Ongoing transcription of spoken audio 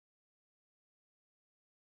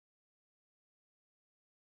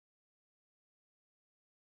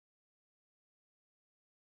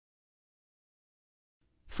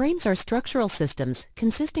Frames are structural systems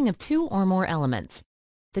consisting of two or more elements.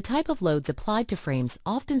 The type of loads applied to frames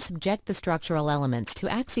often subject the structural elements to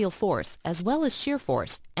axial force as well as shear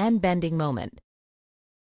force and bending moment.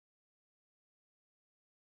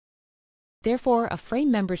 Therefore, a frame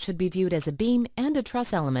member should be viewed as a beam and a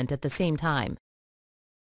truss element at the same time.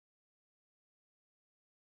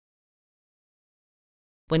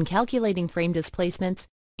 When calculating frame displacements,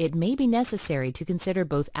 it may be necessary to consider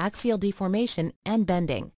both axial deformation and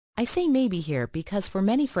bending. I say maybe here because for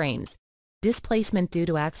many frames, displacement due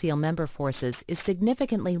to axial member forces is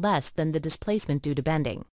significantly less than the displacement due to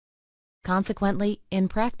bending. Consequently, in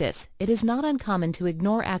practice, it is not uncommon to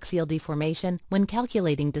ignore axial deformation when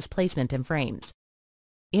calculating displacement in frames.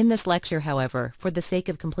 In this lecture, however, for the sake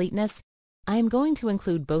of completeness, I am going to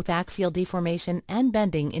include both axial deformation and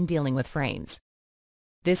bending in dealing with frames.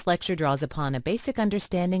 This lecture draws upon a basic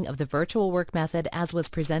understanding of the virtual work method as was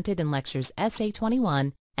presented in lectures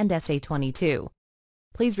SA21 and SA22.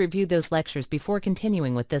 Please review those lectures before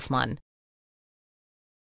continuing with this one.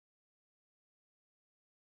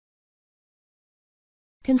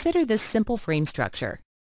 Consider this simple frame structure.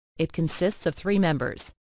 It consists of three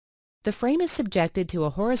members. The frame is subjected to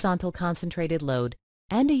a horizontal concentrated load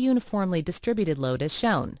and a uniformly distributed load as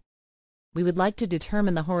shown. We would like to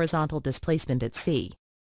determine the horizontal displacement at C.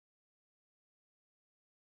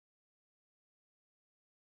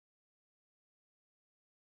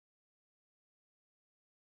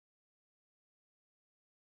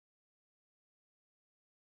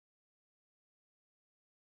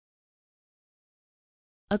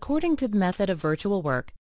 According to the method of virtual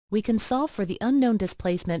work, we can solve for the unknown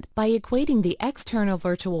displacement by equating the external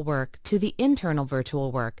virtual work to the internal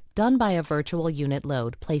virtual work done by a virtual unit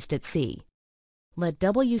load placed at C. Let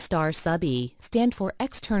W star sub E stand for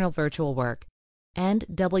external virtual work and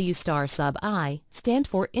W star sub I stand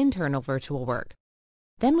for internal virtual work.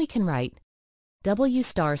 Then we can write W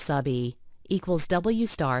star sub E equals W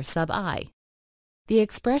star sub I. The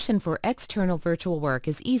expression for external virtual work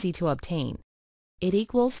is easy to obtain. It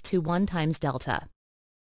equals to 1 times delta,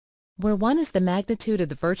 where 1 is the magnitude of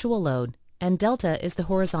the virtual load and delta is the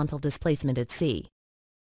horizontal displacement at C.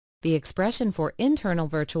 The expression for internal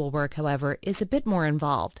virtual work, however, is a bit more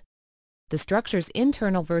involved. The structure's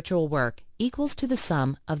internal virtual work equals to the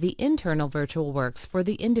sum of the internal virtual works for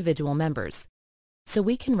the individual members. So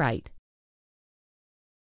we can write,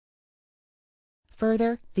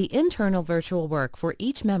 further, the internal virtual work for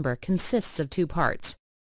each member consists of two parts,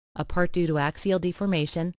 a part due to axial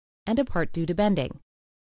deformation and a part due to bending.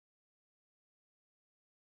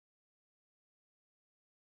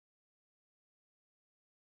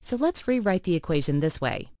 So let's rewrite the equation this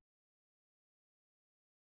way.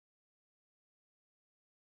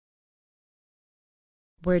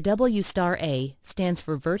 Where W star A stands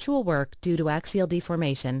for virtual work due to axial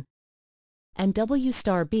deformation and W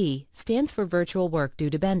star B stands for virtual work due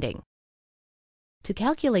to bending. To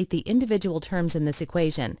calculate the individual terms in this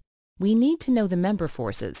equation, we need to know the member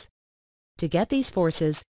forces. To get these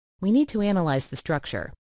forces, we need to analyze the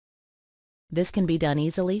structure. This can be done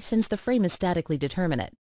easily since the frame is statically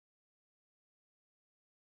determinate.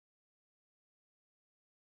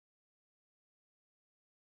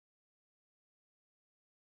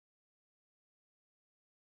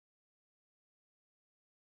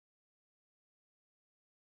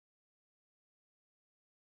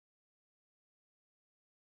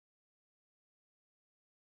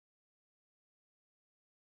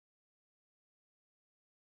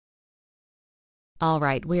 All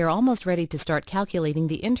right, we are almost ready to start calculating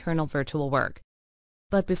the internal virtual work.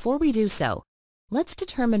 But before we do so, let's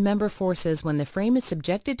determine member forces when the frame is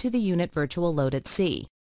subjected to the unit virtual load at C.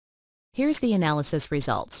 Here's the analysis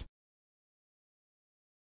results.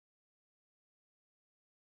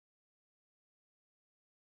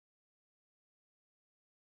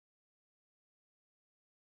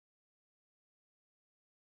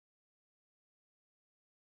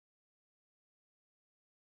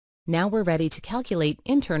 Now we're ready to calculate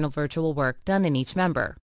internal virtual work done in each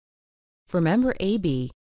member. For member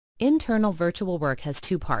AB, internal virtual work has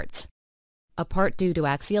two parts, a part due to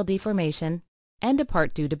axial deformation and a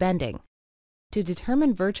part due to bending. To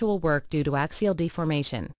determine virtual work due to axial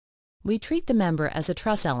deformation, we treat the member as a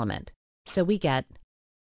truss element, so we get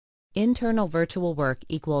internal virtual work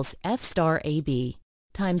equals F star AB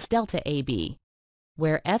times delta AB,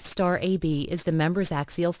 where F star AB is the member's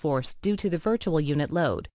axial force due to the virtual unit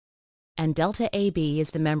load, and delta AB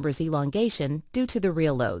is the member's elongation due to the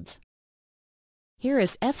real loads. Here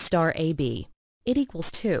is F star AB. It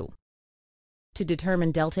equals 2. To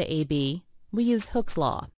determine delta AB, we use Hooke's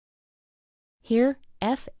law. Here,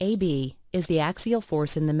 FAB is the axial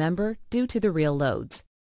force in the member due to the real loads,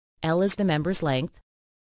 L is the member's length,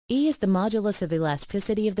 E is the modulus of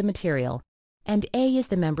elasticity of the material, and A is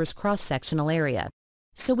the member's cross-sectional area.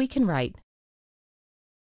 So we can write,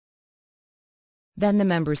 then the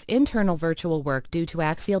member's internal virtual work due to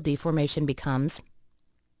axial deformation becomes,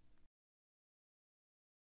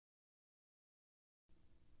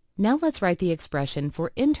 now let's write the expression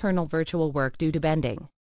for internal virtual work due to bending.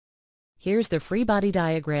 Here's the free body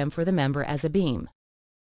diagram for the member as a beam.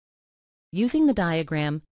 Using the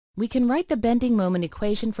diagram, we can write the bending moment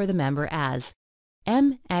equation for the member as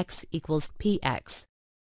mx equals px.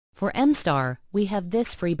 For m star, we have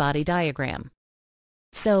this free body diagram.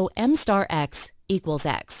 So m star x equals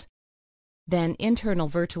x. Then internal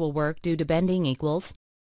virtual work due to bending equals,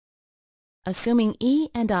 assuming E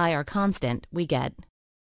and I are constant, we get,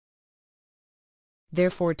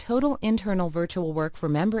 therefore total internal virtual work for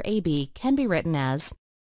member AB can be written as,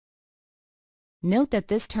 note that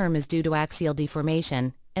this term is due to axial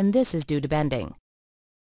deformation and this is due to bending.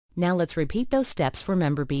 Now let's repeat those steps for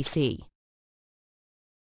member BC.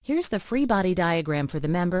 Here's the free body diagram for the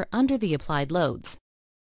member under the applied loads.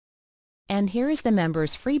 And here is the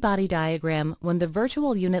member's free body diagram when the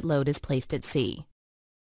virtual unit load is placed at C.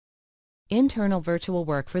 Internal virtual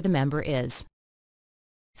work for the member is,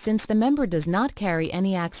 since the member does not carry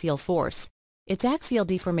any axial force, its axial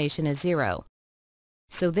deformation is 0.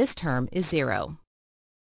 So this term is 0.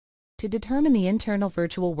 To determine the internal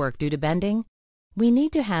virtual work due to bending, we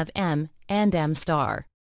need to have M and M star.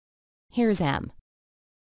 Here's M.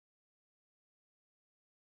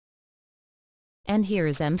 And here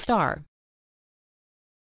is M star.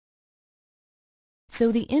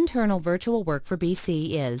 So the internal virtual work for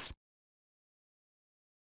BC is,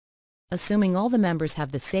 assuming all the members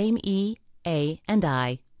have the same E, A, and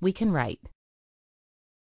I, we can write,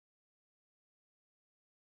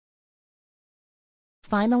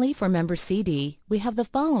 finally, for member CD, we have the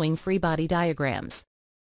following free body diagrams.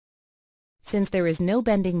 Since there is no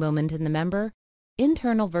bending moment in the member,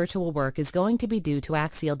 internal virtual work is going to be due to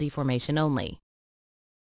axial deformation only.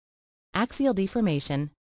 Axial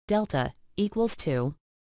deformation, delta, equals 2.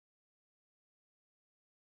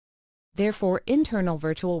 Therefore, internal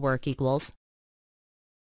virtual work equals,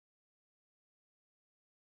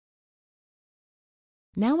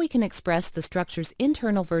 now we can express the structure's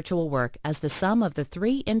internal virtual work as the sum of the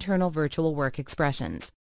three internal virtual work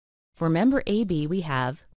expressions. For member AB we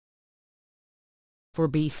have, for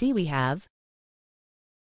BC we have,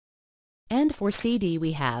 and for CD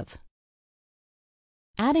we have.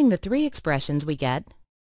 Adding the three expressions we get,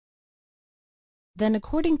 then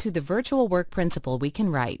according to the virtual work principle we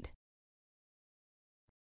can write,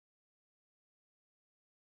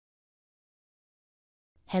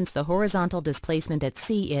 hence the horizontal displacement at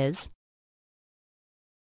C is,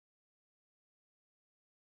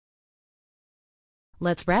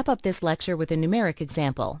 let's wrap up this lecture with a numeric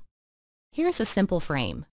example. Here's a simple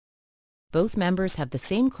frame. Both members have the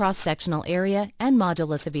same cross-sectional area and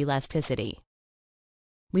modulus of elasticity.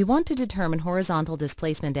 We want to determine horizontal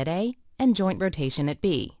displacement at A and joint rotation at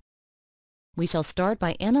B. We shall start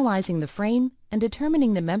by analyzing the frame and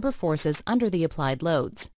determining the member forces under the applied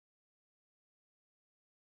loads.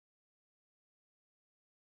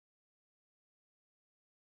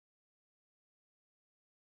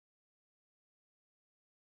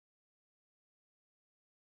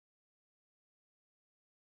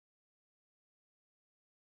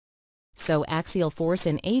 So axial force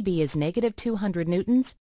in AB is negative 200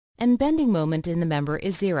 newtons, and bending moment in the member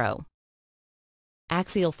is 0.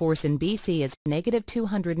 Axial force in BC is negative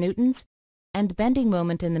 200 newtons, and bending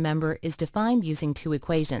moment in the member is defined using two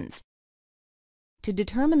equations. To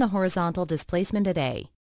determine the horizontal displacement at A,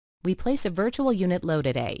 we place a virtual unit load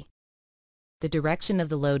at A. The direction of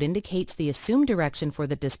the load indicates the assumed direction for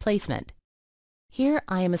the displacement. Here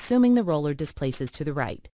I am assuming the roller displaces to the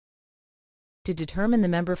right. To determine the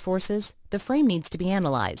member forces, the frame needs to be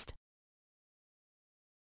analyzed.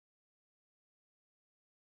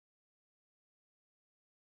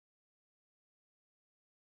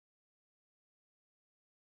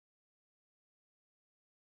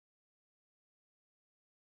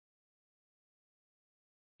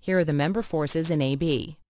 Here are the member forces in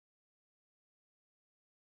AB.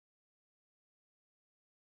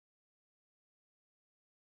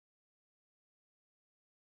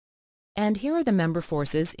 And here are the member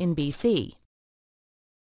forces in BC.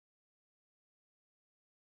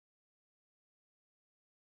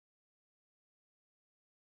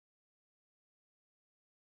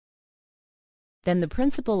 Then the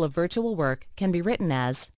principle of virtual work can be written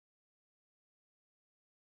as,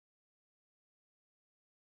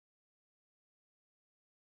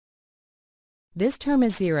 this term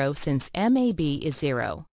is 0 since MAB is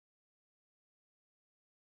 0.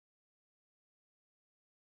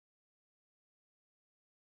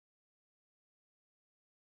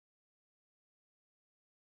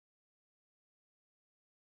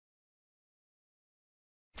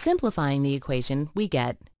 Simplifying the equation, we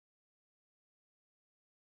get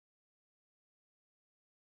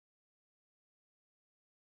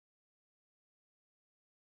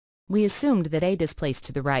we assumed that A displaced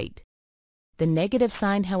to the right. The negative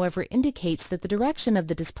sign, however, indicates that the direction of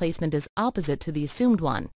the displacement is opposite to the assumed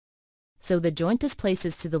one. So the joint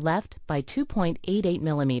displaces to the left by 2.88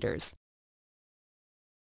 millimeters.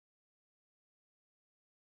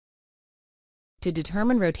 To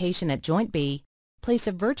determine rotation at joint B, place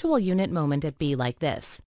a virtual unit moment at B like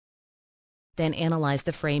this. Then analyze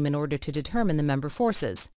the frame in order to determine the member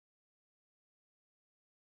forces.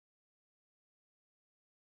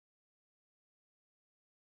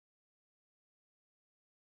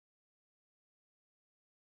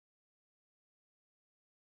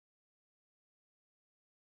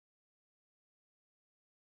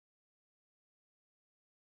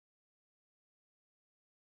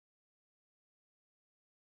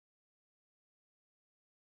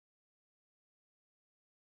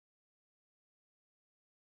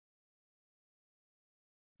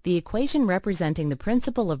 The equation representing the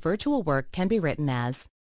principle of virtual work can be written as,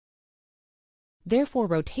 therefore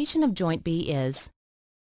rotation of joint B is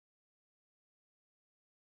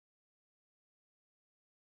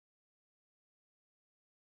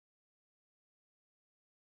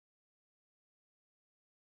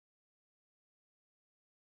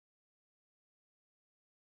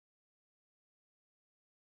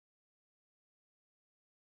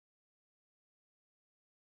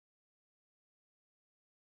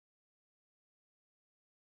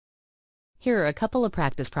Here are a couple of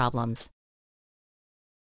practice problems.